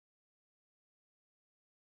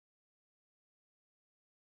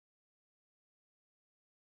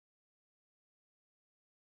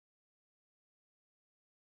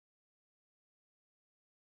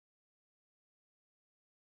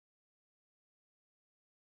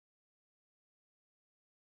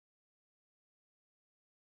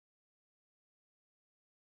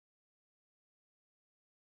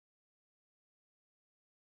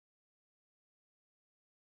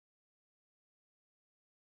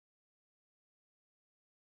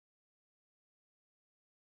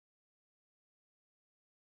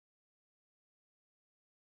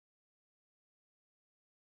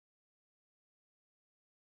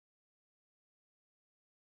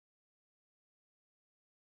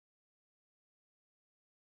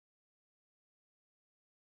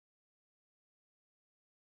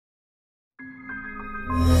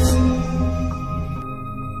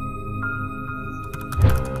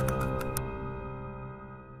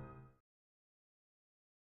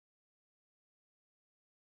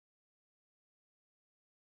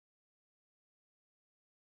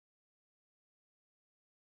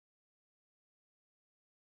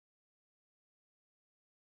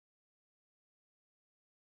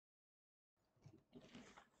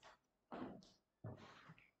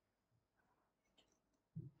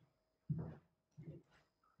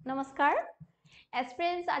নমস্কাৰ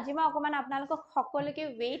aspirants আজি মই অকমান আপোনালোকক সকলোকে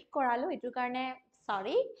wait কৰালো এটো কাৰণে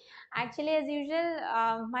sorry actually as usual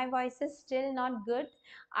my voice is still not good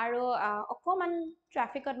আৰু অকমান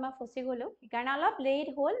ট্ৰাফিকত মই ফসি গলো কাৰণ অলপ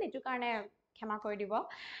লেট হ'ল এটো কাৰণে ক্ষমা কৰি দিব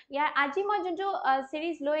ইয়াৰ আজি মই যোনটো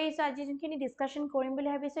সিৰিজ লৈ আহিছো আজি যোনখিনি ডিসকাশন কৰিম বুলি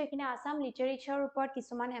ভাবিছো এখিনি আসাম লিটাৰেচাৰৰ ওপৰত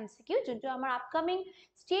কিছুমান MCQ যোনটো আমাৰ আপকামিং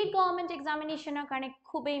ষ্টেট গভৰ্নমেন্ট এক্সামিনেশনৰ কাৰণে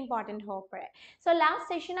খুবই ইম্পৰ্টেন্ট হ'ব পাৰে সো লাষ্ট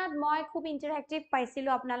সেশনত মই খুব ইন্টাৰেক্টিভ পাইছিলো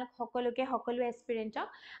আপোনালোক সকলোকে সকলো এস্পিৰেন্টক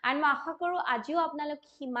এন্ড মই আশা কৰো আজিও আপোনালোক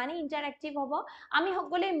হিমানে ইন্টাৰেক্টিভ হ'ব আমি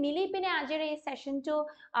সকলোৱে মিলি পিনে আজিৰ এই সেশনটো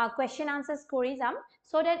কোৱেশ্চন আনসাৰ্স কৰি যাম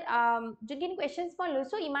সো দ্যাট যোনখিনি কোৱেশ্চনস মই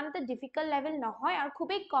লৈছো ইমান এটা ডিফিকাল্ট লেভেল নহয় আৰু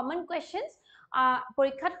খুবই কমন কোৱেশ্চনস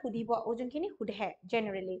পৰীক্ষাত সুধিব যোনখিনি সুধে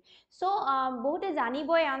জেনাৰেলি সো বহুতে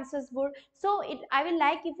জানিবই আনসাৰ্স বোৰ so I will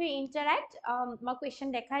like if you interact মই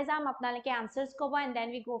কোৱেশ্চন দেখাই যাম আপোনালোকে আনসাৰ্স ক'ব and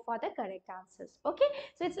then we go for the correct answers okay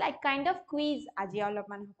so it's like kind of quiz আজি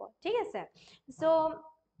অলপমান হ'ব ঠিক আছে সো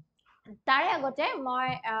তাৰে আগতে মই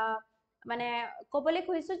মানে ক'বলৈ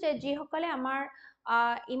খুজিছো যে যি সকলে আমাৰ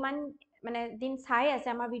ইমান মানে দিন চাই আছে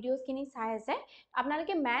আমাৰ ভিডিওস কিনি চাই আছে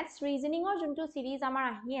আপোনালোকে ম্যাথছ ৰিজনিংৰ যোনটো সিৰিজ আমাৰ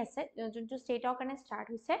আহি আছে যোনটো ষ্টেটৰ কাৰণে ষ্টাৰ্ট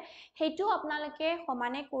হৈছে হেতু আপোনালোকে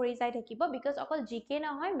সমানে কৰি যাই থাকিব বিকজ অকল জিকে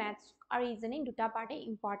নহয় ম্যাথছ আৰু ৰিজনিং দুটা পাৰ্টে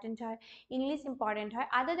ইম্পৰ্টেন্ট হয় ইংলিশ ইম্পৰ্টেন্ট হয়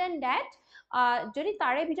আদাৰ দেন দ্যাট যদি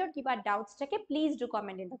তাৰে ভিতৰত কিবা ডাউটস থাকে please do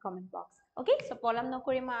comment in the comment box okay so পলম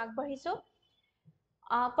নকৰি মই আগবাঢ়িছো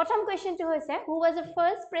প্ৰথম কোৱেশ্চনটো হৈছে who was the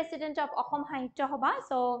first president of Assam সাহিত্য সভা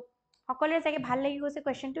সো সকলোৰে চাগে ভাল লাগি গৈছে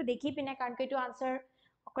কোৱেশ্চনটো দেখি পিনে কাৰণ এইটো আনসাৰ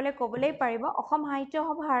সকলোৱে ক'বলেই পাৰিব অসম সাহিত্য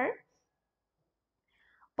সভাৰ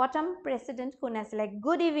প্ৰথম প্ৰেসিডেন্ট কোন আছিল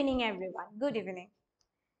good evening এভৰিওয়ান good evening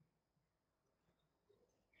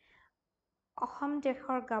Assam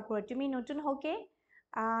দেশৰ গাবৰ তুমি নতুন হকে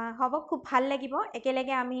হ'ব খুব ভাল লাগিব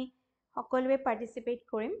একেলগে আমি সকলোৱে পাৰ্টিসিপেট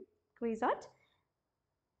কৰিম কুইজত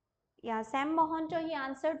yeah Sam Mohanto he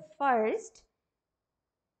answered first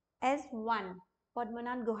as one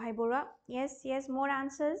Padmanand Gohai Borua yes more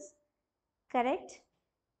answers correct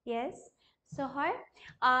yes so হয়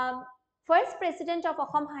first president of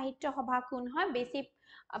অসম সাহিত্য সভা কোন হয়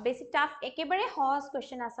বেসিক টাফ একেবাৰে সহজ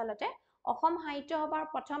কোৱেশ্চন আসলতে অসম সাহিত্য সভাৰ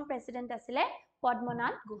প্ৰথম প্ৰেসিডেন্ট আছিলে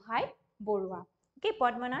Padmanath Gohain Barua okay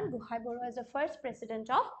Padmanath Gohain Barua is the first president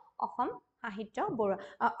of Assam সাহিত্য বৰুৱা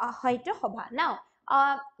সাহিত্য সভা now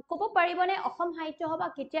ক'ব পাৰিবনে অসম সাহিত্য সভা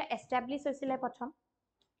কেতিয়া এস্টাবলিশ হৈছিলে প্ৰথম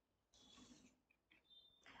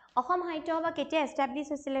অসম সাহিত্য সভা কেতিয়া এস্টাবলিশ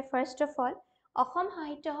হৈছিলে ফাৰ্স্ট অফ অল অসম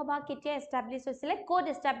সাহিত্য সভা কেতিয়া এস্টাবলিশ হৈছিলে কোড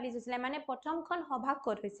এস্টাবলিশ হৈছিলে মানে প্ৰথমখন সভা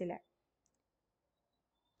কোড হৈছিলে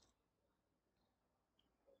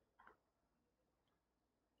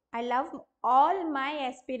I love all my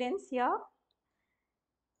aspirants here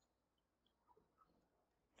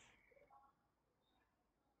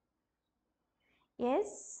yes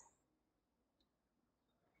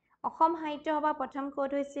Assam সাহিত্য সভা প্ৰথম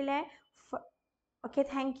কোড হৈছিলে okay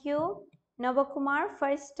thank you Navakumar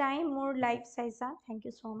first time more live saisa thank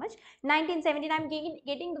you so much 1917 I'm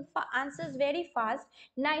getting the answers very fast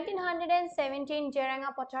 1917 Jeranga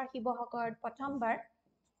Pochar Hibohakar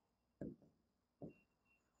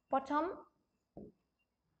প্ৰথম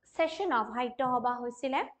session of সাহিত্য সভা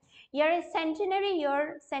হৈছিলে ইয়াৰ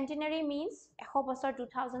centenary means 100 বছৰ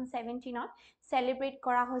 2017 ত celebrate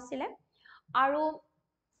কৰা হৈছিলে আৰু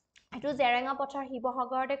এটো জেৰেঙা পথাৰ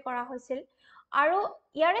হিবহগৰতে কৰা হৈছিল আৰু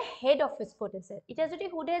ইয়াৰে হেড অফিস কোড আছে এটা যদি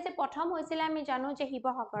হুদে যে প্ৰথম হৈছিল আমি জানো যে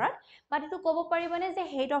হিবহগৰত বাট এটো ক'ব পাৰিবনে যে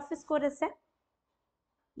হেড অফিস কোড আছে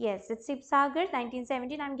yes it's Sibsagar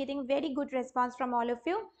 1917 I'm getting very good response from all of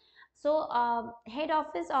you so head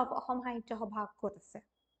office of Assam সাহিত্য সভা কোড আছে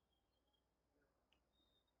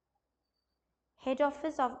head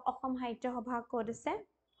office of অসম সাহিত্য সভা কোড আছে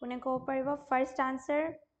কোনে ক'ব পাৰিব first answer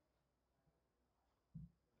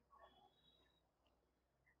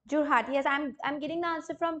Jorhat, yes, I'm getting the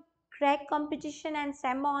answer from Craig Competition and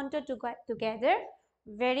Sam Mohanto together.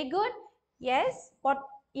 Very good. Yes, but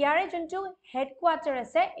yare juntu headquarter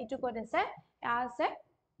ase, itu kod ase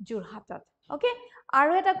Jorhatot. Okay.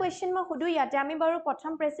 Aru eta question ma hudu yate ami baru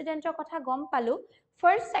prothom president or kotha gom palu.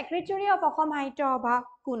 First secretary of Ahom Sahitya Sabha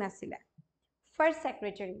kun asile. First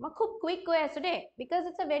secretary. Ma khub quick koi asu de because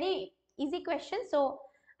it's a very easy question. So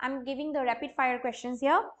I'm giving the rapid fire questions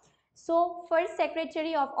here. So first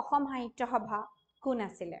secretary of Ahom Sahitya Sabha কোন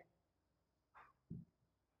আছিলে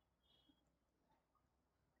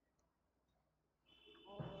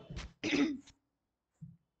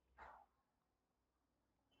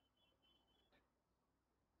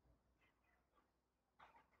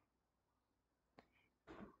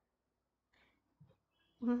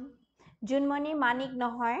জুনমণি মানিক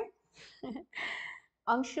নহয়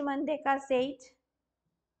অংশুমান ডেকা said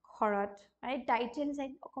Horat, right? Titles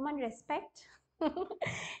like common respect.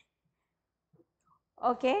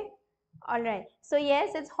 Okay. All right. So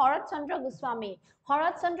yes, it's Horat Chandra Goswami.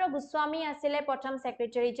 Horat Chandra Goswami asile protham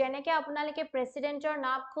secretary. Jeneke apnalike president or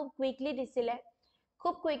naam khub quickly disile.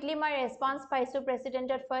 খুব quickly মই ৰেসপন্স পাইছো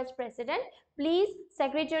প্ৰেসিডেন্টৰ first president please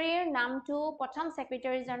সেক্ৰেটাৰীৰ নামটো প্ৰথম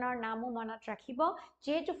সেক্ৰেটাৰীজনৰ নামও মনত ৰাখিব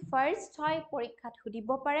যেহেতু first হয় পৰীক্ষাত সুধিব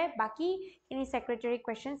পাৰে বাকি ইনি সেক্ৰেটাৰী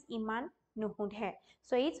কোৱেশ্চনছ ইমান নুহুধে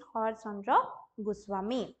so it's হৰত Chandra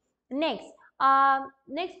Goswami next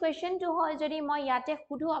next কোৱেশ্চনটো হয় যদি মই ইয়াতে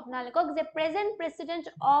সুধো আপোনালোকক যে present president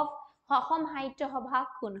of Assam Sahitya Sabha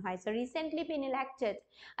kun hai. So recently been elected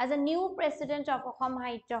as a new president of Assam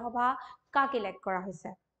Sahitya Sabha. Kak elect kora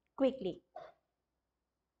hoise? Quickly.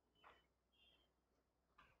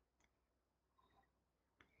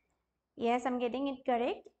 Yes, I'm getting it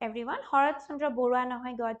correct. Everyone, Harat Chandra Borua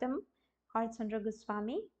nohoi Gautam, Harat Chandra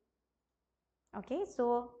Goswami. Okay, so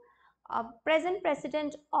present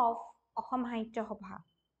president of Assam Sahitya Sabha.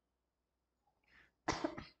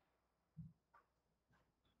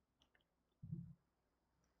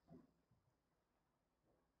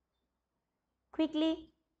 Quickly.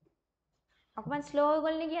 Akman slow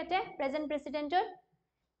gol niki ate present president or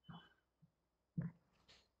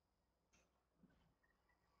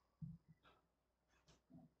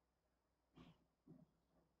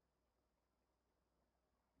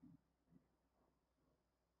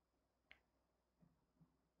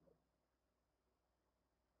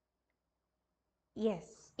Yes,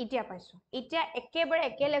 itia paisu. Itia ekebare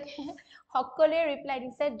ekeleke hokkole reply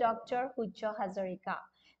dise Dr. Hujjo Hazarika.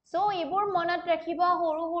 So ebor monat rakhiba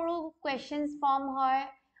horu questions form hoy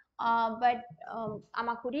but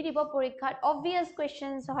ama khudi dibo porikhat obvious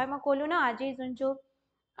questions hoy ma kolu na aji junju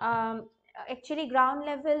actually ground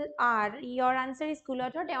level are your answer is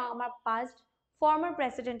kulothor te amar past former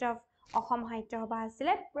president of Assam Sahitya Sabha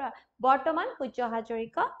asile bortoman Hujjo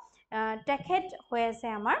Hazarika tekhet hoy ase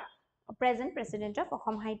amar present president of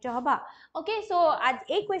Assam Sahitya Sabha. Okay, so आज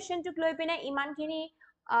एक question to loi pine iman khini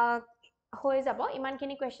hoy jabo iman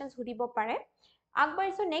khini questions hudibo pare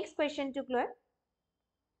agbarso next question to loi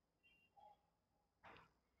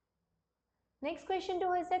Next question to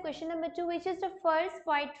hoise question number 2 which is the first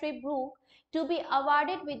poetry book to be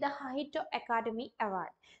awarded with the Sahitya Academy Award.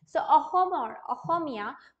 So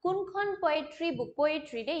Ahomia kunkhon poetry book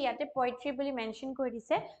poetry de yate poetry boli mention kori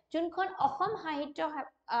dise junkhon Ahom Sahitya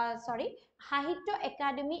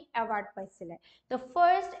Academy Award paisile. The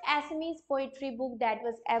first Assamese poetry book that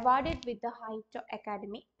was awarded with the Sahitya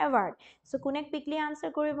Academy Award. So kune quickly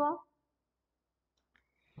answer koribo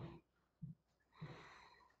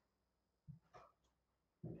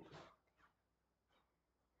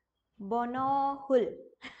Bonohul.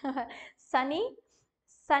 Sunny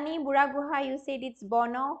Buraguha, you said it's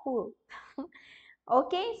Bonohul.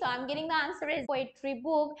 Okay, so I'm getting the answer is poetry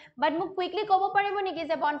book. But muk quickly kobo paribo niki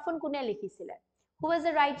je Bonful kune likhisile? Who was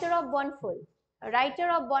the writer of Bonful? Writer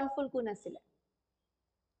of Bonful kun asile?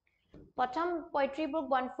 Prothom poetry book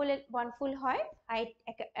Bonful hoy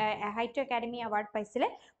Sahitya Academy Award paisile.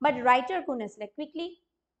 But writer kun asile? Quickly.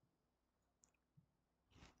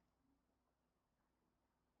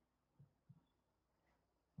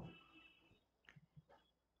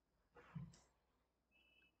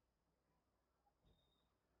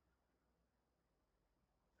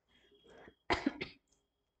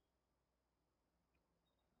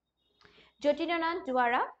 Jotindranath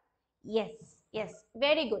Duara. Yes,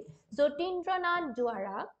 very good. Jotindranath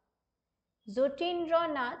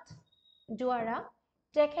Duara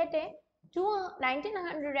tekhete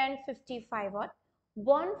 1955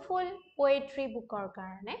 Bonful poetry bookor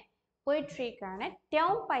karone poetry karone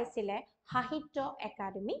teo paisile Sahitya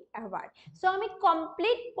Academy Award. So ami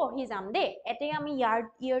complete পঢ়ি যাম দে এতে আমি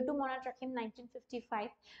year to monat rakhim 1955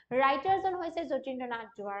 writer John hoise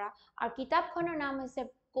Jotindranath Duara ar kitab khonor naam hoise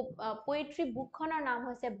poetry book khonor naam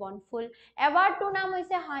hoise Bonful award to naam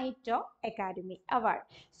hoise Sahitya Academy Award.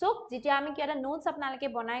 So jetia ami kiata notes apnalake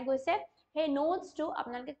banai goise hey notes to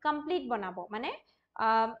apnalake complete banabo mane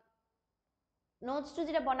notes to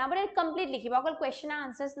jeta banabole complete likhiba okol question and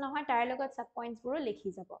answers nohoy tar logot sub points buru likhi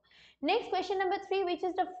jabo. Next question number 3 which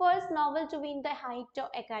is the first novel to win the Sahitya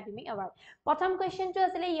Academy Award. Prothom question to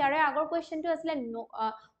asile yare agor question to asile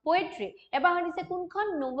poetry ebar hodise kunkhon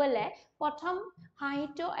novel e prothom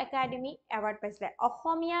Sahitya Academy Award paisile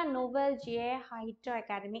Assamia novel je Sahitya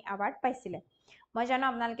Academy Award paisile moi jano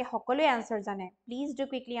apnalke hokolo answer jane please do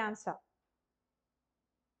quickly answer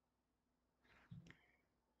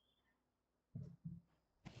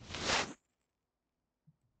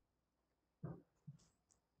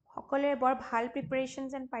সকলোৰে বৰ ভাল preparation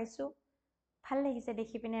যেন পাইছো ভাল লাগিছে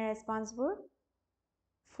দেখি পিনে ৰেসপন্সবোৰ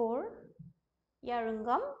 4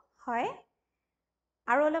 ইয়াৰুংগম হয়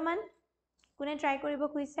আৰু অলপমান কোনে ট্ৰাই কৰিব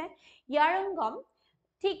খুজিছে ইয়াৰুংগম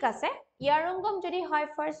ঠিক আছে ইয়াৰুংগম যদি হয়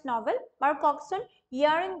ফাৰ্ষ্ট নভেল বাৰু কওকচোন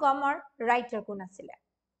ইয়াৰুংগমৰ ৰাইটাৰ কোন আছিলে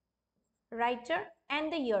ৰাইটাৰ এণ্ড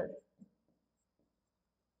দ্য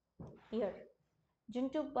ইয়াৰ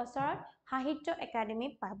যোনটো বছৰত সাহিত্য একাডেমী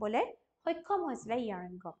পাবলৈ সক্ষম হৈছিলে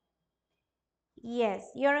ইয়াৰুংগম Yes,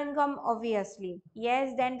 Yarungam, obviously.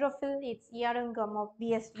 Yes, Dendrophil, it's Yarungam,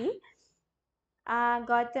 obviously.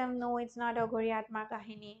 Gautam, no, it's not Ogori Atma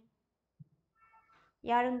Kahini.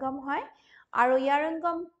 Yarungam hoy. Aru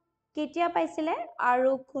Yarungam ketia paisile,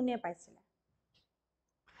 aru kune paisile.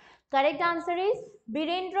 Correct answer is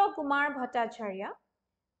Birendra Kumar Bhattacharya.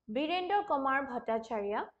 Birendra Kumar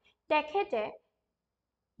Bhattacharya. Tekhete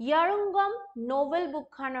Yarungam novel book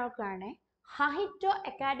khanar karne Sahitya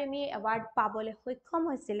Academy Award পাবলৈ সক্ষম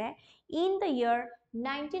হৈছিলে in the year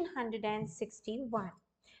 1961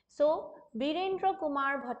 so Birendra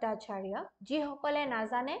Kumar Bhattacharya যিসকলে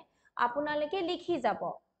নাজানে আপোনালোকে লিখি যাব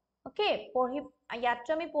okay পঢ়ি ইয়াত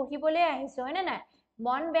আমি পঢ়িবলৈ আহিছো হয় না নাই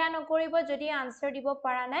মন বেয়া নকৰিব যদি আনসাৰ দিব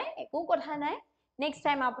পাৰা নাই একো কথা নাই next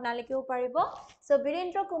time আপোনালোকেও পাৰিব so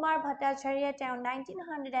Birendra Kumar Bhattacharya তেওঁ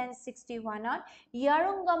 1961 ত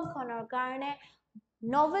Yarungam খনৰ কাৰণে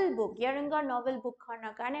novel book Yarunga novel book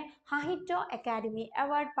খনৰ কাৰণে সাহিত্য একাডেমী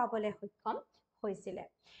এৱাৰ্ড পাবলৈ সক্ষম হৈছিলে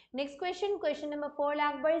next question number 4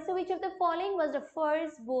 লাগবাৰিছে which of the following was the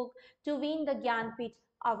first book to win the Gyanpith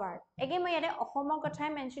award again মই ইয়াতে অসমৰ কথাই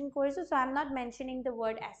মেনশন কৰিছো so I am not mentioning the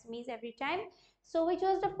word Assamese every time so which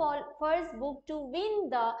was the first book to win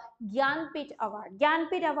the Gyanpith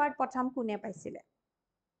award প্ৰথম কোনে পাইছিলে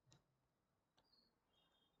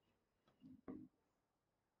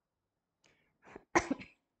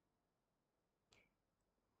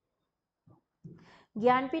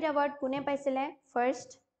Gyanpith award কোনে পাইছিলে first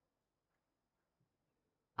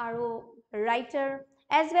আৰু writer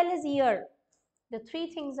as well as year the three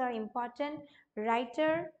things are important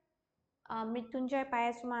writer Mrityunjay পাই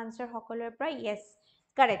আছো মই answer সকলোৰে পৰা yes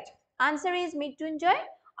correct answer is Mrityunjay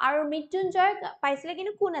আৰু মৃত্যুঞ্জয় পাইছিলে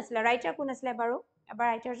কিন্তু কোন আছিলে writer কোন আছিলে বাৰু এবাৰ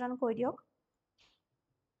writer জন কৈ দিওক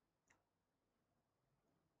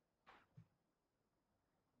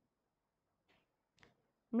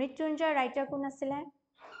মৃত্যুঞ্জয় writer কোন আছিলে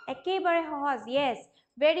একেবাৰে সহজ yes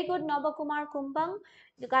very good Nabakumar Kumbang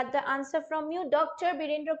you got the answer from you Dr.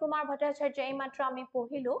 Birendra Kumar Bhattacharya এই মাত্ৰ আমি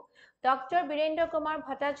পঢ়িলো Dr. Birendra Kumar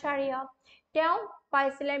Bhattacharya তেওঁ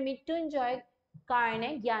পাইছিলে মৃত্যুঞ্জয় কাৰণে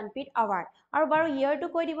জ্ঞানপীঠ award আৰু বাৰু yearটো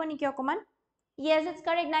কৈ দিব নেকি অকমান yes it's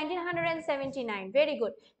correct 1979 very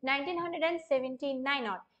good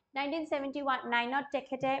 1979 ত 1979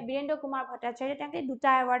 তেখেতে বীৰেন্দ্ৰ কুমাৰ ভট্টাচাৰ্য তেখেতে দুটা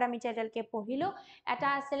এৱাৰ্ড আমি চেডেলকে পঢ়িলো এটা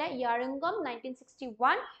আছিল ইয়াৰুংগম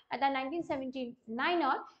 1961 এটা 1979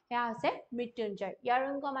 ত এয়া আছে মৃত্যুঞ্জয়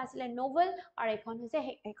ইয়াৰুংগম আছিল নোবেল আৰু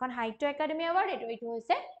এখন সাহিত্য একাডেমী এৱাৰ্ড এটো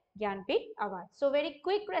হৈছে Jnanpith award so very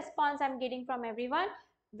quick response I'm getting from everyone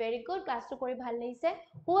very good class to kori bhal lagise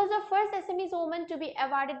who was the first Assamese woman to be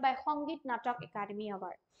awarded by Sangeet Natak Academy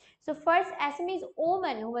Award so first Assamese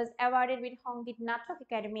woman who was awarded with Sangeet Natak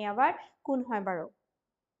Academy Award kun hoy baro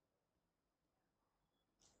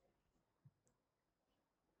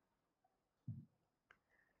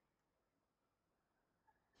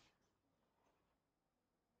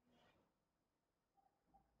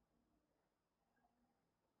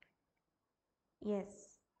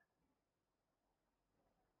yes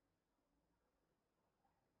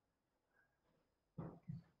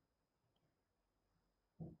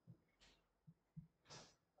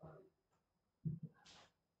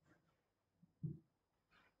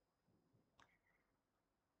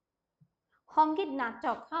Sangeet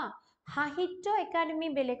Natak ha Sahitya Academy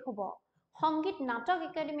belek hobo Sangeet Natak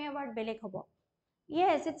Academy Award belek hobo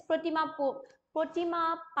yes it's Pratima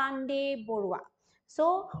Pandey Borua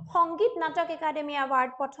so Sangeet Natak Academy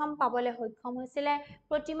Award prothom pabole hoikhom hoisile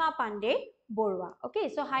Pratima Pandey Borua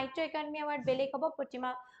okay so Sahitya Academy Award belek hobo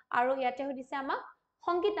Pratima aru yate hodise amak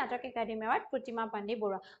Sangeet Natak Academy Award Pratima Pandey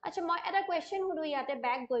Borua acha moi eta question hudu yate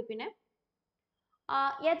back goi pine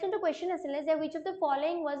ইয়াত যোনটো question আছিলে যে which of the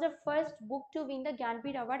following was the first book to win the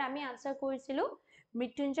Gyanpith Award আমি answer কৰিছিলো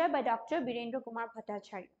Mrityunjay by Dr. Birendra Kumar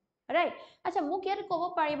Bhattacharya right আচ্ছা মোক ইয়াত ক'ব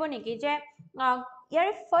পাৰিব নেকি যে ইয়াৰ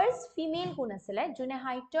first female কোন আছিলে যোনে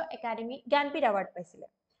সাহিত্য একাডেমী জ্ঞানপীঠ award পাইছিলে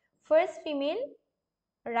first female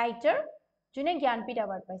writer যোনে জ্ঞানপীঠ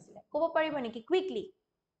award পাইছিলে ক'ব পাৰিব নেকি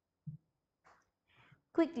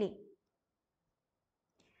quickly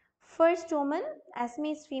first woman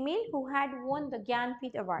Assamese female who had won the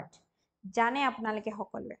Gyanpith Award jane apnaloke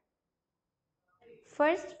hokolwe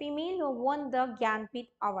first female who won the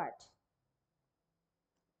Gyanpith Award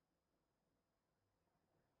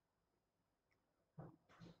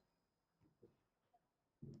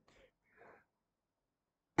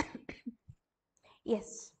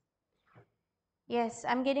Yes. Yes,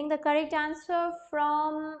 I'm getting the correct answer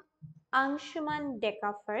from Anshuman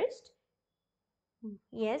Deka first.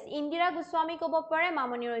 Yes, Indira Goswami kobo pare,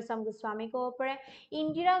 Mamoni Roysam Goswami kobo pare.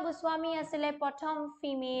 Indira Goswami asile prothom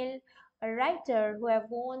female writer who have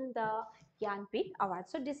won the Jnanpith Award.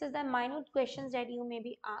 So this is the minute questions that you may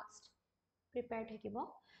be asked. Prepare thakibo.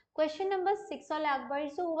 Question number 6 ole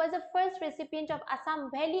agbarisu, who was the first recipient of Assam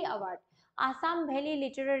Valley Award? Assam Valley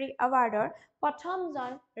Literary Award or prothom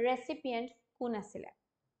jon recipient kun asile?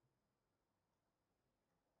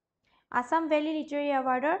 Assam Valley Literary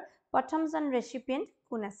Award or prothom jon recipient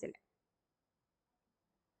kun asile?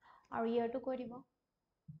 Are you here to কৈ দিব?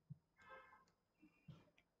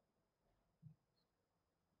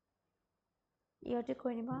 ইহঁতে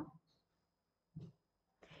কৈ দিব?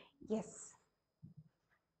 Yes.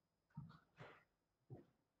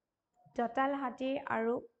 Total Hati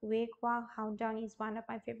aru Wake Walk Countdown is one of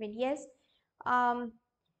my favorite. Yes.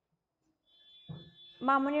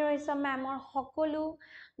 Mamoni Roysam ma'amor সকলো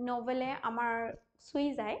নভেলে আমাৰ চুই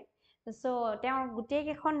যায় so তেওঁৰ গুটেই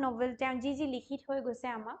কেখন নভেল তেওঁ যি লিখি থৈ গৈছে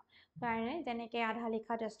আমাক কাৰণে যেনেকৈ আধা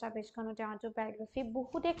লিখা দস্তাবেজখনো তেওঁ অটোবায়োগ্ৰাফি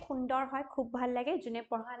বহুতে সুন্দৰ হয় খুব ভাল লাগে যোনে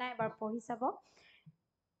পঢ়া নাই এবাৰ পঢ়ি চাব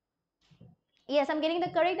Yes, I'm getting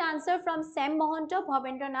the correct answer from Sam Mohanto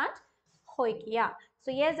Bhavendranath Hoikia. So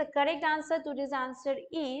yes, the correct answer to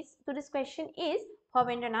this question is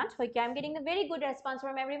Bhavendranath Hoikia. I'm getting a very good response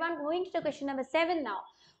from everyone. Going to the question number 7 now.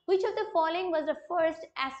 Which of the following was the first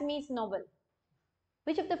Assamese novel?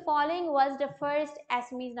 Which of the following was the first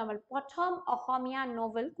Assamese novel? Prothom Ohomia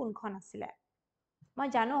novel kunkhon asile? Moi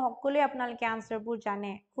jano hokkoloi apnaloke answer bur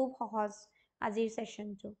jane. Khub sohoj azir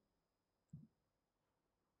session to.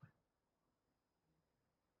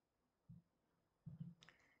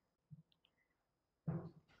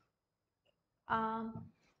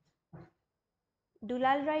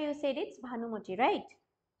 Dulal Rai, you said it's Bhanumati, right?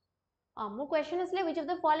 More question is which of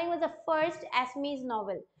the following was the first Assamese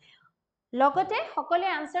novel? Logote, hokole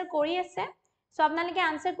answer kori ase. So apnaloke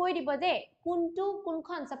answer koi dibo de. Kuntu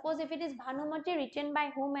kunkhon. Suppose if it is Bhanumati, written by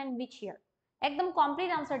whom and which year? Ekdom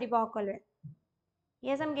complete answer dibo hokole.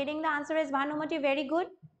 Yes, I'm getting the answer is Bhanumati. Very good.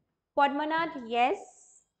 Padmanath, yes.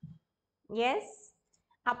 Yes.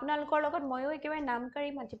 আপোনালোকৰ লগত ময়ো একেবাৰে নামকাৰী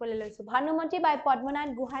মাতিবলৈ লৈছো ভানুমতি বাই পদ্মনাথ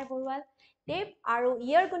গোহাঁই বৰুৱাল দেৱ আৰু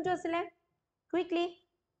ইয়াৰ কোনটো আছিল quickly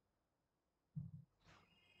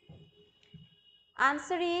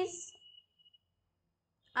answer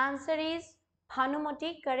is Bhanumati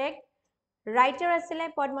correct writer আছিল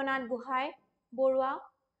পদ্মনাথ গোহাঁই বৰুৱা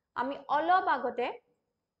আমি অলপ আগতে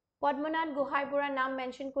পদ্মনাথ গোহাঁই বৰুৱাৰ নাম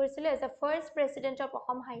মেনশন কৰিছিল as the first president of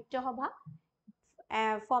Assam সাহিত্য সভা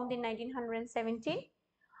formed in 1917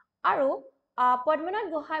 আৰু পদ্মনাথ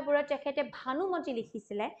গোহাঁই বৰুৱা তেখেতে ভানুমতি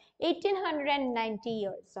লিখিছিলে 1890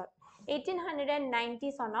 years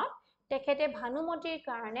 1890 সনত তেখেতে ভানুমতিৰ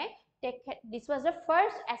কাৰণে this was the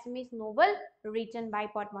first Assamese novel written by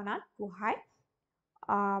Padmanath Gohai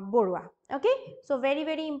Borua. Okay, so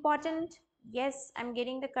very important. Yes, I'm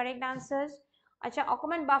getting the correct answers. Acha,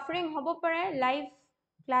 okoman buffering hobo pare live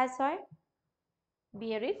class hoy.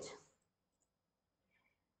 Bear it.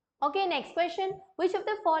 Okay, next question. Which of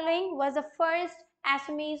the following was the first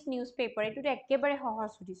Assamese newspaper? Etu ekebare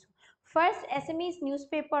hohos sudisu. First Assamese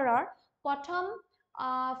newspaper or prothom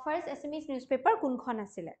first Assamese newspaper kunkhon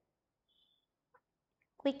asile?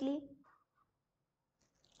 Quickly.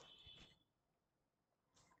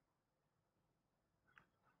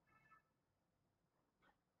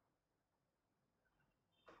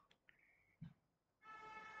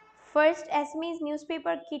 First Assamese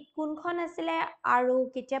newspaper kit kunkhon asile aru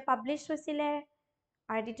ketia publish hoisile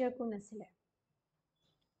editor kun asile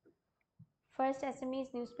First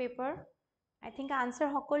Assamese newspaper I think answer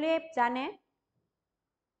hokole jane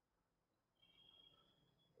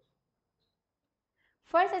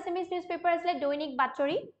First Assamese newspaper asile Doinik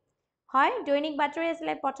Batori hoy Doinik Batori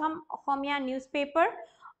asile prothom Ohomia newspaper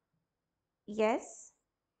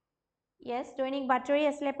Yes, Doinik Batori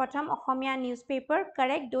asile prothom Ohomia newspaper.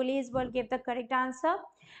 Correct. Dolis will give the correct answer.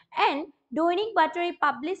 And Doinik Batori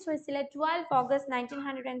published hoisile 12 August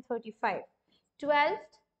 1935.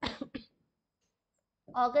 12th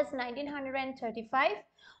August 1935.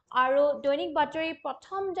 Aru Doinik Batori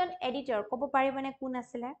prothom jon editor kobo paribone kun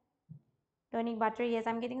asile? Doinik Batori, yes,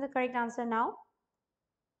 I'm getting the correct answer now.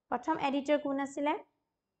 Prothom editor kun asile?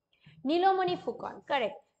 Nilomani Fukan.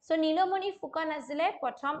 Correct. So Nilomani Fukan asile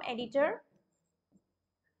prothom editor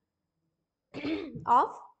of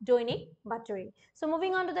Doinik Batori. So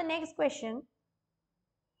moving on to the next question.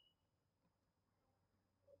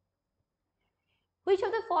 Which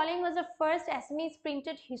of the following was the first Assamese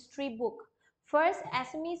printed history book? First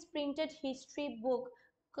Assamese printed history book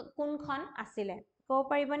কোনখন আছিলে ক'ব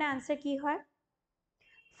পাৰিবনে answer কি হয়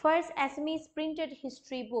First Assamese printed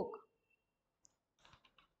history book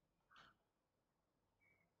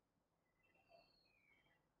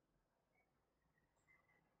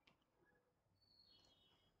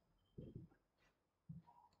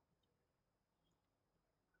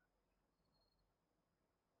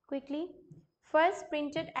quickly First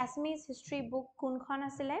printed Assamese history book কোনখন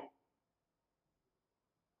আছিলে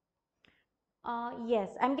Yes,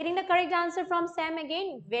 I'm getting the correct answer from Sam again.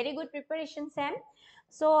 Very good preparation, Sam.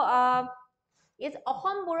 So, it's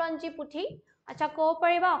Ahom Buranji Puthi. Acha ko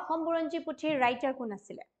pariba Ahom Buranji Puthi writer kun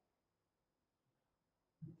asile.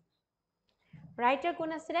 Writer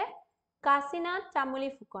kun asile Kasinath Tamuli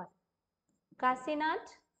Phukon. Kasinath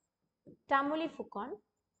Tamuli Phukon.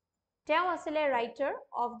 Teo asile writer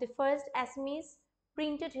of the first Assamese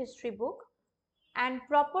printed history book. And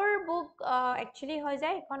proper book actually hoy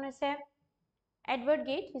jay ekhon hoise Edward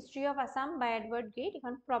Gate, History of Assam by Edward Gate.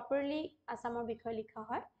 Ekhon properly Assamor bikhoy likha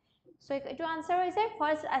hoy. So, to answer is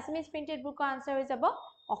first Assamese printed book answer is about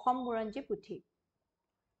Ahom Buranji Puthi.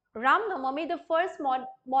 Ram Navami, the first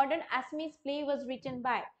modern Assamese play was written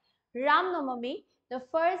by Ram Navami, the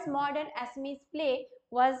first modern Assamese play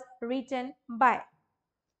was written by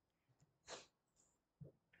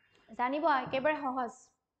Janibo ekebare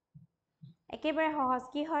hohos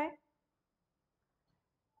ki hoy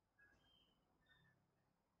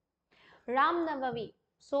Ram Navami.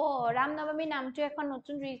 So Ram Navami namটো এখন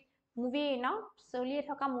নতুন movie ন চলিয়ে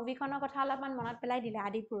থকা মুভিখনৰ কথা অলপমান মনত পেলাই দিলে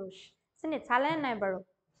আদি পুৰুষ চিনি চালে নাই বাৰু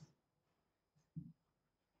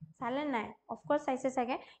চালে নাই of course চাইছে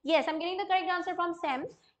চাগে yes I'm getting the correct answer from Sam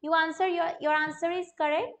your answer is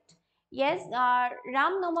correct yes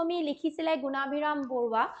Ram Navami লিখিছিলে গুণাভিৰাম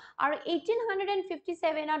বৰুৱা আৰু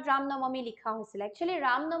 1857 ত Ram Navami লিখা হৈছিল actually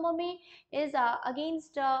Ram Navami is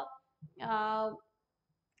against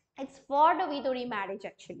it's for the widow remarriage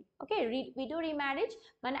actually okay widow remarriage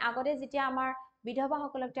মানে আগতে যেতিয়া আমাৰ বিধৱা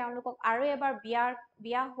সকলক তেওঁলোকক আৰু এবাৰ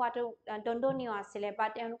বিয়া হোৱাটো দণ্ডনীয় আছিলে বা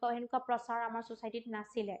তেওঁলোকৰ হেনকা প্ৰচাৰ আমাৰ সোসাইটিত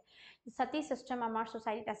নাছিলে সতী সিস্টেম আমাৰ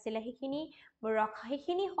সোসাইটিত আছিলে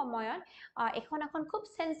সেইখিনি সময়ত এখন খুব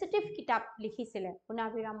সেনসিটিভ কিতাপ লিখিছিলে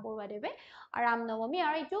গুণাভিৰাম বৰুৱাদেৱে ৰাম নৱমী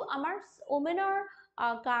আৰু এটো আমাৰ ওমেনৰ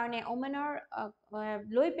কাৰণে ওমেনৰ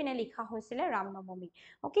লৈ পিনে লিখা হৈছিলে ৰাম নৱমী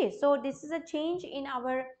okay so this is a change in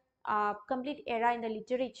our complete era in the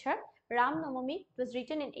literature Ram Navami was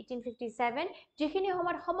written in 1857 jikhini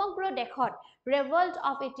homot homogro dekhot revolt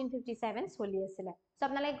of 1857 choli asile so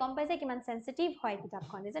apnalage gom paise kiman sensitive hoy kitab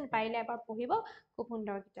khon jen parile ebar pohibo khub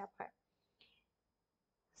sundor kitab hoy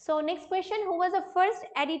so next question who was the first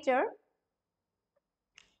editor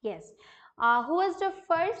yes who was the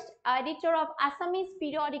first editor of Assamese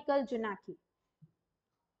periodical Junaki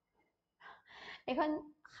ekhon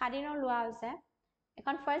khadinor lua hoise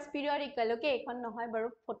এখন first periodical okay এখন নহয় বাৰু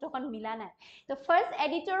ফটোখন মিলা নাই the first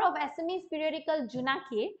editor of Assamese periodical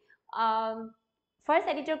Junaki first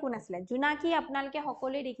editor কোন আছিল Junaki আপোনালকে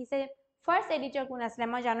সকলোৱে দেখিছে first editor কোন আছিল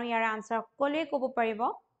মই জানো ইয়াৰ আনসাৰ সকলোৱে ক'ব পাৰিব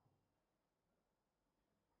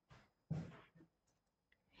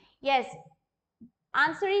yes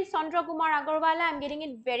answer is Chandra Kumar Agarwala I'm getting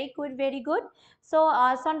it very good so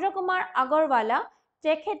Chandra Kumar Agarwala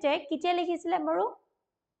তেখেতে কিতিয়া লিখিছিলে বাৰু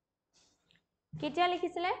কেতিয়া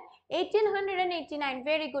লিখিছিলে 1889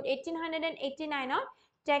 very good 1889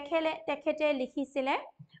 তেখেতে লিখিছিলে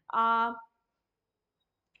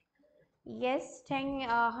yes thank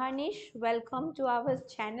Harnish welcome to our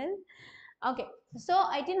channel okay so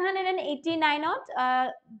 1889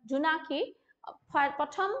 Junaki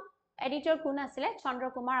প্ৰথম editor কোন আছিল Chandra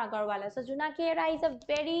Kumar Agarwala so Junaki era is a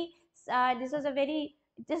very this was a very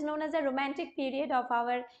it is known as a romantic period of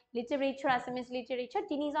our literature Assamese literature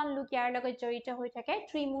tinijon look ইয়াৰ লগত জড়িত হৈ থাকে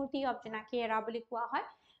Trimurti of Junaki era বুলি কোৱা হয়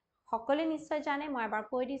সকলে নিশ্চয় জানে মই এবাৰ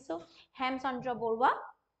কৈ দিছো Hemchandra Barua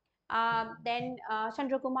then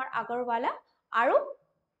Chandra Kumar Agarwala আৰু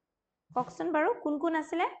ককচোন বাৰু কোন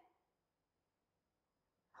আছিল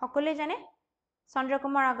সকলে জানে Chandra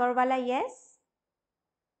Kumar Agarwala yes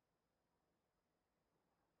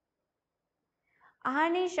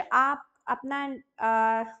Ahanish आप अपना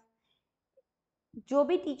जो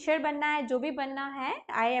भी टीचर बनना है जो भी बनना है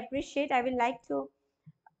I appreciate I will like to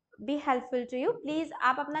be helpful to you please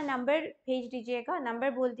आप अपना नंबर भेज दीजिएगा नंबर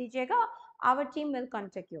बोल दीजिएगा our team will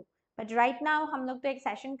contact you but right now हम लोग तो एक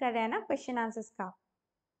सेशन कर रहे हैं ना क्वेश्चन आंसर्स का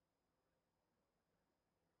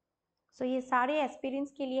so ये सारे एक्सपीरियंस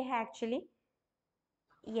के लिए है actually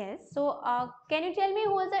yes so can you tell me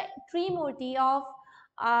who was the Trimurti of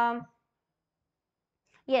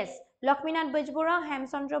yes Lakshminath Bajbora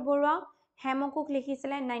Hemchandra Borua হেমকুক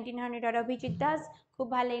লিখিছিলে 1900 অভিজিৎ দাস খুব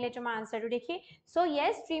ভাল লাগিলে তোমাৰ আনসাৰটো দেখি সো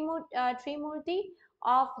yes ত্ৰিমূৰ্তি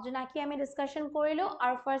of জোনাকি আমি ডিসকাশন কৰিলো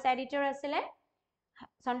আৰু ফাৰ্স্ট এডিটৰ আছিলে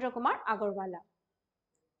Chandra Kumar Agarwala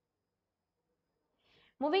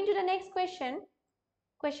moving to the next question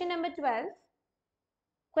number 12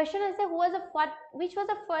 question is which was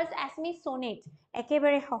the first Assamese sonnet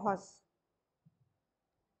একেবাৰে সহজ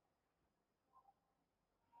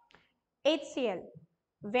HCl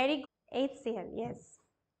very good HCl yes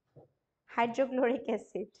hydrochloric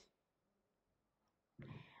acid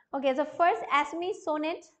okay so first Assamese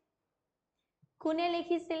sonnet কোনে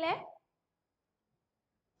লিখিছিলে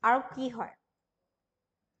আৰু কি হয়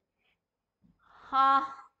ha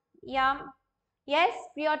yes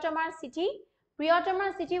Priyotamar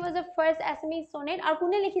city was the first Assamese sonnet আৰু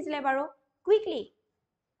কোনে লিখিছিলে বাৰু quickly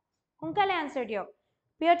সোনকালে answer দিয়ক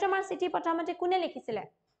Priyotamar city প্ৰথমতে কোনে লিখিছিলে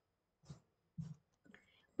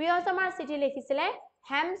Priyotamar city লিখিছিলে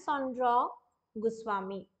হেমচন্দ্ৰ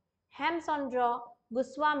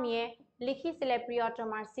গোস্বামীয়ে লিখিছিলে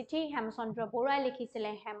Priyotamar city হেমচন্দ্ৰ বৰুৱাই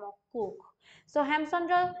লিখিছিলে হেমকুক so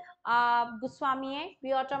হেমচন্দ্ৰ গোস্বামীয়ে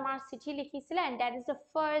Priyotamar city লিখিছিলে and that is the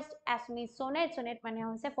first Assamese sonnet মানে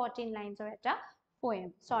হৈছে 14 lines or এটা poem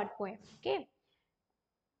short poem okay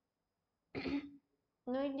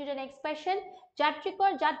moving to the next question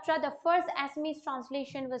Jatrikar Jatra the first Assamese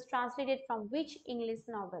translation was translated from which English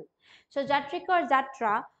novel so Jatrikar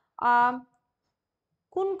Jatra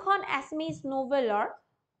কোনখন Assamese novelৰ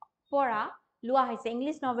পৰা লোৱা হৈছে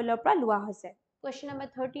English নভেলৰ পৰা লোৱা হৈছে question number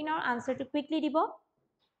 13 ৰ answer to quickly দিব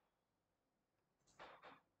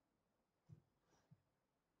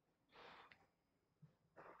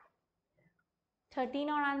 13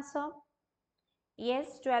 ৰ answer yes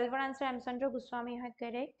 12 ৰ answer হেমচন্দ্ৰ গোস্বামী হয়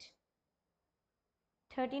correct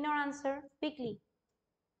 13 ৰ answer quickly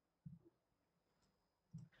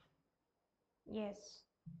yes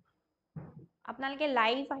আপোনালোকে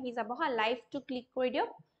লাইভ আহি যাব হা লাইভ টু ক্লিক কৰি দিও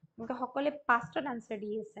মোক সকলে পাঁচটা আনসাৰ দি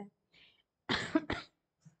আছে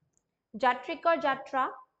Jatrikar Jatra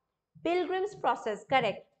Pilgrim's Process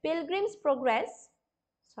correct Pilgrim's Progress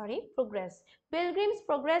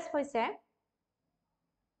হৈছে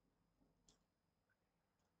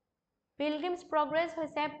Pilgrim's Progress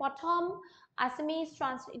হৈছে প্ৰথম Assamese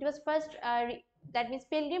it was first that means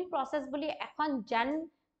Pilgrim Process বুলি এখন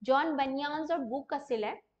John Bunyan's book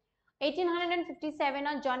আছিলে 1857 ত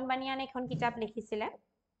জন বানিয়ান এখন কিতাপ লিখিছিলে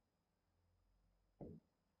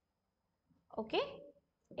okay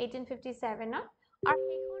 1857 ত আৰু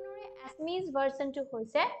সেইখনৰে Assamese version টো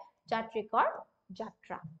হৈছে Jatrikar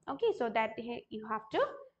Jatra okay so that you have to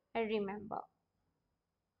remember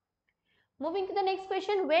moving to the next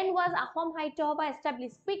question when was Assam Sahitya Sabha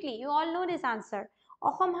established quickly you all know this answer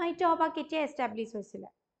Assam Sahitya Sabha কেতিয়া established হৈছিলে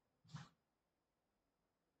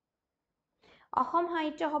Assam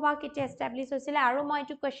Sahitya Sabha কেতিয়া established হৈছিলে আৰু মই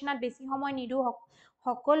এইটো কোৱেশ্চনত বেছি সময় নিদু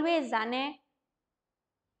সকলোৱে জানে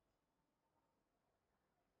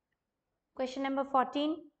question number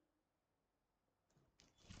 14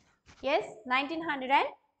 yes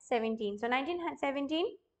 1917 so 1917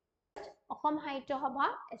 Assam Sahitya Sabha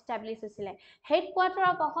established হৈছিলে headquarter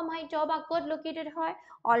of Assam Sahitya Sabha ক'ত located হয়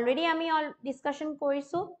already আমি discussion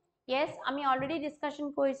কৰিছো yes আমি already discussion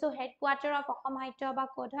কৰিছো headquarter of Assam Sahitya Sabha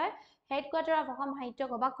ক'ত হয় headquarter of Assam Sahitya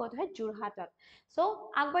Sabha ক'ত হয় Jorhatot so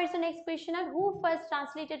আগবাঢ়িছো next question who first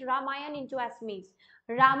translated Ramayana into Assamese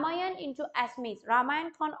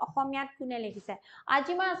Ramayana খন অসমীয়াত কোনে লিখিছে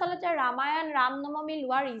আজি মই আসলতে Ramayana ৰামনৱমী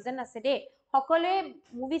লোৱা ৰিজন আছে দে সকলোৱে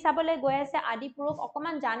মুভি চাবলৈ গৈ আছে আদিপুৰুষ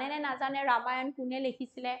অকমান জানে নে নাজানে Ramayana কোনে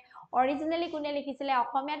লিখিছিলে অৰিজিনালি কোনে লিখিছিলে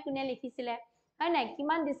অসমীয়াত কোনে লিখিছিলে হয় নাই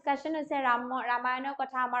কিমান ডিসকাশন হৈছে ৰামায়ণৰ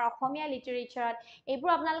কথা আমাৰ অসমীয়া লিটাৰেচাৰত এইবোৰ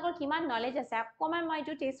আপোনালোকৰ কিমান নলেজ আছে অকমান মই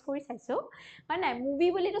এইটো টেষ্ট কৰি চাইছো হয় নাই মুভি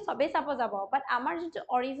বুলি তো সবে চাব যাব বাট আমাৰ যেটো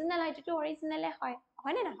অৰিজিনাল হয় সেইটো অৰিজিনালে হয়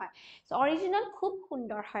হয় নে নহয় সো অৰিজিনাল খুব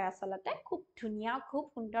সুন্দৰ হয় আসলতে খুব ধুনিয়া খুব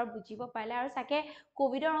সুন্দৰ বুজিব পাৰিলে আৰু সাকে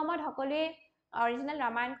কোভিডৰ সময়ত সকলোৱে অৰিজিনাল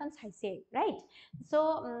ৰামায়ণখন চাইছে ৰাইট সো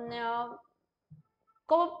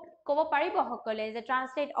কব পাৰিব সকলে যে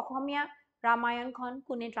ট্ৰান্সলেট অসমীয়া ৰামায়ণখন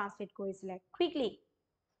কোনে ট্ৰান্সলেট কৰিছিলে কুইকলি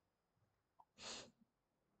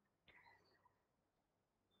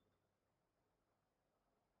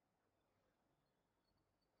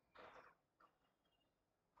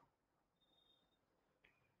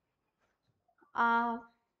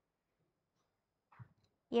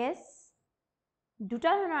yes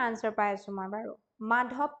দুটা ধৰণৰ আনসাৰ পাই আছো মই বাৰু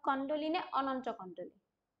মাধৱ কণ্ডলী নে অনন্ত Kandali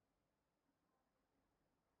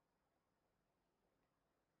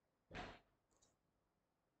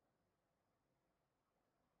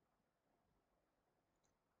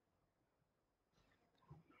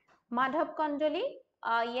Madhav Kandali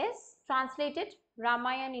Yes, translated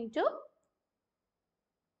Ramayana into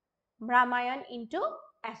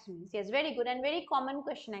Assamese. Yes, very good and very common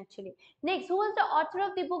question actually. Next, who was the author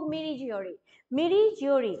of the book Miri Jiori? Miri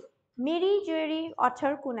Jiori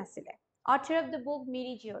author কোন আছিলে? Author of the book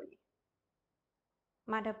Miri Jiori.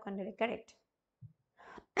 Madhav Kondali, correct.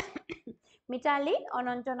 Mitali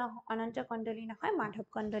অনন্ত কণ্ডলী নহয় মাধৱ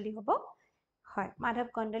কণ্ডলী হ'ব হয় Madhav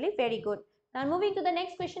Kandali very good. Now moving to the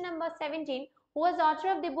next question number 17, who was the author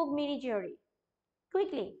of the book Miri Jiori?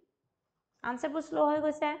 Quickly, answer বোৰ slow হৈ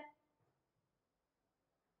গৈছে.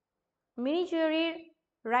 Miri Jioriৰ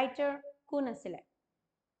writer কোন আছিলে?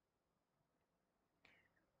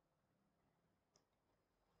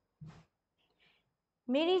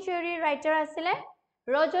 Miri Jioriৰ writer আছিলে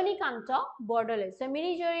Rajanikant Bordale. So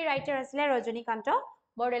Miri Jioriৰ writer asile Rajanikant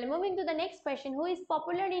Bordale. Moving to the next question, who is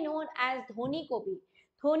popularly known as Dhoni Kobi?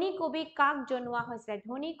 Dhoni Kobi কাক জনোৱা হৈছিলে?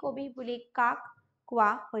 Dhoni Kobi বুলি কাক কোৱা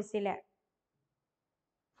হৈছিলে?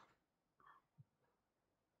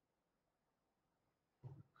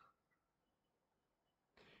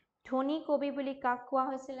 Dhoni Kobi বুলি কাক কোৱা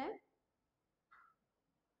হৈছিলে?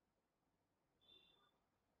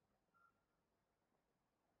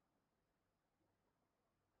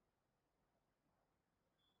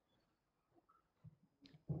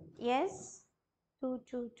 Yes, 2.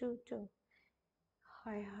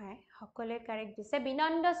 হয় হয় সকলে কাৰেক্ট দিছে.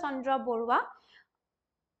 বিনন্দ চন্দ্ৰ বৰুৱা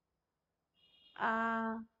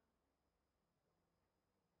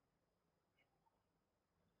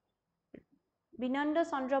বিনন্দ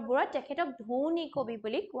চন্দ্ৰ বৰুৱা তেখেতক ধৌনি কবি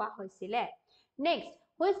বুলি কোৱা হৈছিলে. Next,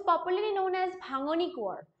 who is popularly known as ভাঙনি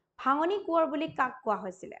কোঁৱৰ? ভাঙনি কোঁৱৰ বুলি কাক কোৱা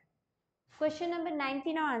হৈছিলে? Question number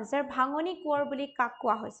 19 ৰ answer, ভাঙনি কোঁৱৰ বুলি কাক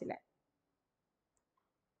কোৱা হৈছিলে?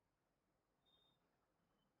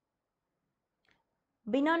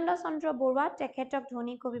 বিনন্দ চন্দ্ৰ বৰুৱা তেখেতক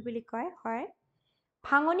ধৌনি কবি বুলি কয় হয়.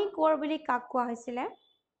 ভাঙনি কোঁৱৰ বুলি কাক কোৱা হৈছিলে?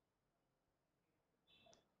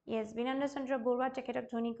 Yes, বিনন্দ চন্দ্ৰ বৰুৱা তেখেতক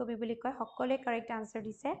ধৌনি কবি বুলি কয়. সকলোৱে কাৰেক্ট আনসাৰ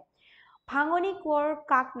দিছে. ভাঙনি কোঁৱৰ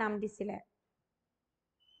কাক নাম দিছিলে?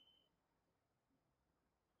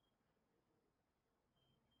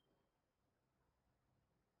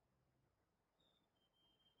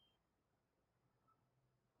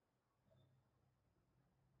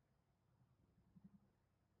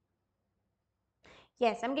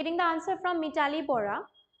 Yes, I'm getting the answer from Mitali Bora.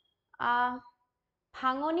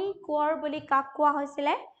 ভাঙনি কোঁৱৰ বুলি কাক কোৱা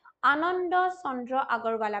হৈছিলে? আনন্দ চন্দ্ৰ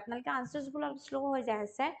আগৰৱালা. আপোনালোকে আনসাৰছ বোৰ অলপ শ্লো হৈ যায়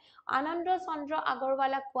আছে. আনন্দ চন্দ্ৰ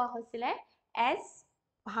আগৰৱালাক কোৱা হৈছিলে এজ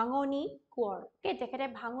ভাঙনি কোঁৱৰ. Okay, তেখেতে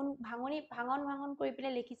ভাঙন কৰি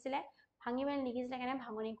পেলাই লিখিছিলে, ভাঙি পেলাই লিখিছিলে কাৰণে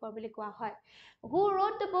ভাঙনি কোঁৱৰ বুলি কোৱা হয়. Who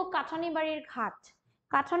wrote the book কাঠনিবাৰীৰ ঘাট?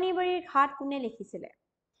 কাঠনিবাৰীৰ ঘাট কোনে লিখিছিলে?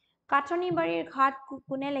 কাঠনিবাৰীৰ ঘাট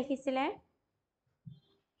কোনে লিখিছিলে?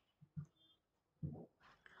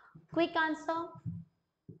 Quick answer.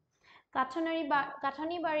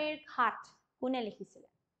 কাঠনিবাৰীৰ ঘাট কোনে লিখিছিলে?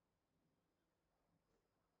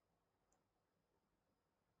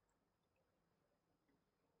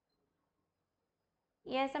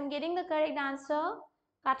 Yes, I'm getting the correct answer.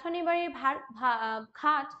 কাঠনিবাৰীৰ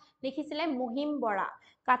ঘাট লিখিছিলে মহিম বৰা.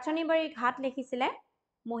 কাঠনিবাৰীৰ ঘাট লিখিছিলে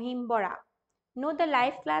Mahim Bora. No, the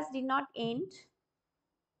live class did not end.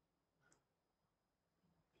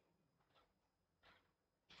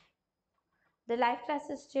 The live class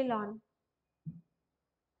is still on.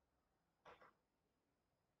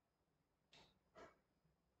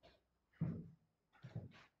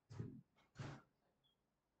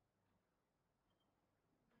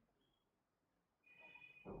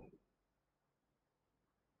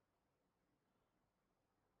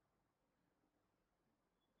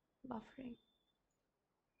 Buffering.